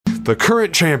the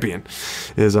current champion,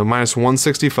 is a minus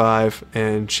 165,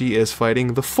 and she is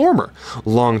fighting the former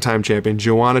longtime champion,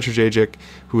 Joanna Jedrzejczyk,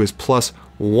 who is plus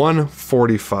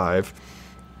 145.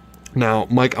 Now,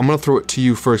 Mike, I'm going to throw it to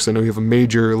you first. I know you have a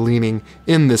major leaning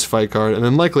in this fight card, and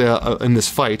then likely in this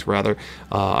fight, rather.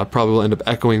 I probably will end up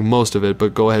echoing most of it,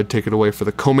 but go ahead, take it away for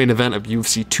the co-main event of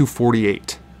UFC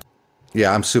 248.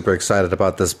 Yeah, I'm super excited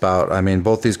about this bout. I mean,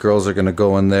 both these girls are going to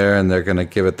go in there, and they're going to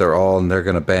give it their all, and they're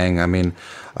going to bang. I mean,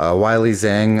 Weili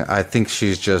Zhang, I think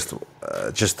she's just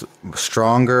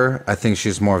stronger. I think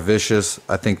she's more vicious.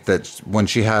 I think that when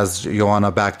she has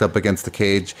Joanna backed up against the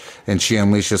cage and she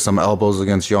unleashes some elbows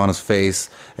against Joanna's face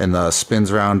and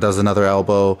spins around, does another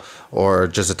elbow, or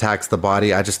just attacks the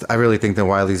body, I really think that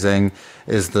Weili Zhang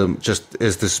is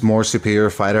this more superior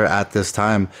fighter at this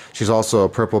time. She's also a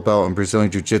purple belt in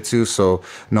Brazilian Jiu-Jitsu, so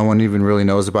no one even really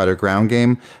knows about her ground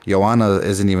game. Joanna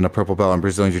isn't even a purple belt in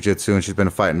Brazilian Jiu-Jitsu, and she's been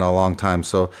fighting a long time.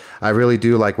 So I really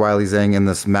do like Weili Zhang in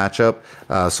this matchup.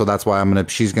 So that's why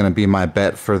she's gonna be my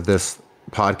bet for this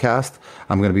podcast.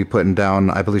 I'm gonna be putting down,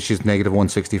 I believe she's negative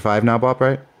 165 now, Bob,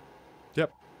 right?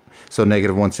 Yep. So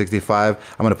negative 165.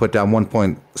 I'm gonna put down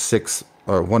 1.6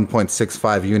 or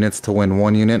 1.65 units to win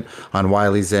 1 unit on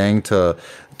Weili Zhang to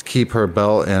keep her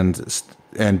belt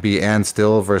and be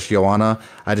still versus Joanna.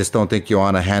 I just don't think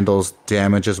Joanna handles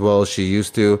damage as well as she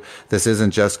used to. This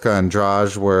isn't Jessica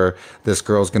Andrade where this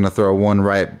girl's gonna throw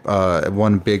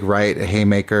one big right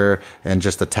haymaker and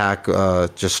just attack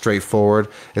just straightforward.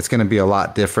 It's gonna be a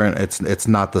lot different. It's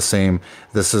not the same.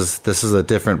 This is a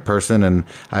different person, and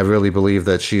I really believe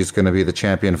that she's gonna be the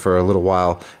champion for a little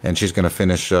while, and she's gonna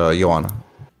finish Joanna.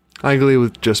 I agree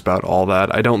with just about all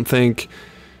that. I don't think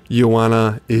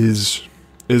Joanna is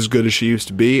as good as she used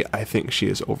to be. I think she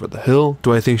is over the hill.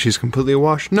 Do I think she's completely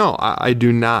washed? No, I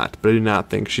do not. But I do not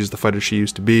think she's the fighter she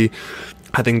used to be.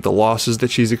 I think the losses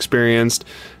that she's experienced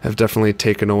have definitely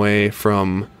taken away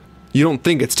from... You don't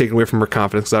think it's taken away from her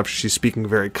confidence, because obviously she's speaking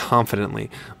very confidently.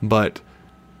 But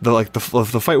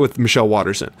the fight with Michelle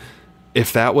Waterson,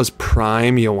 if that was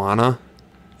prime Joanna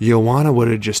would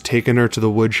have just taken her to the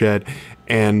woodshed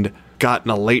and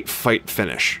gotten a late fight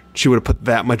finish. She would have put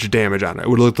that much damage on her. It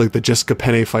would have looked like the Jessica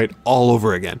Penne fight all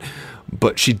over again.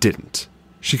 But she didn't.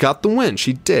 She got the win.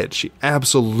 She did. She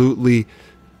absolutely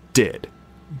did.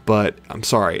 But I'm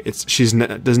sorry,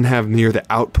 doesn't have near the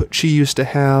output she used to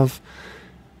have.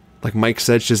 Like Mike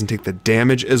said, she doesn't take the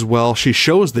damage as well. She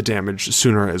shows the damage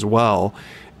sooner as well.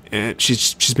 And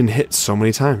she's been hit so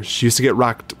many times. She used to get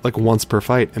rocked like once per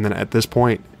fight, and then at this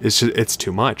point, it's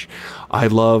too much. I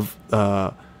love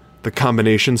the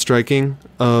combination striking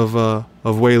of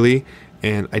Weili,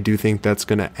 and I do think that's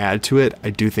going to add to it. I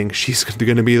do think she's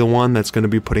going to be the one that's going to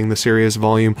be putting the serious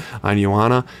volume on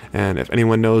Joanna, and if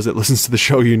anyone knows that listens to the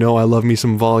show, you know I love me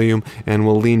some volume, and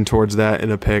will lean towards that in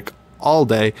a pick all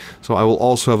day. So I will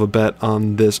also have a bet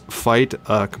on this fight,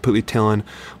 completely tailing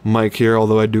Mike here,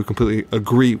 although I do completely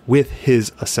agree with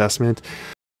his assessment.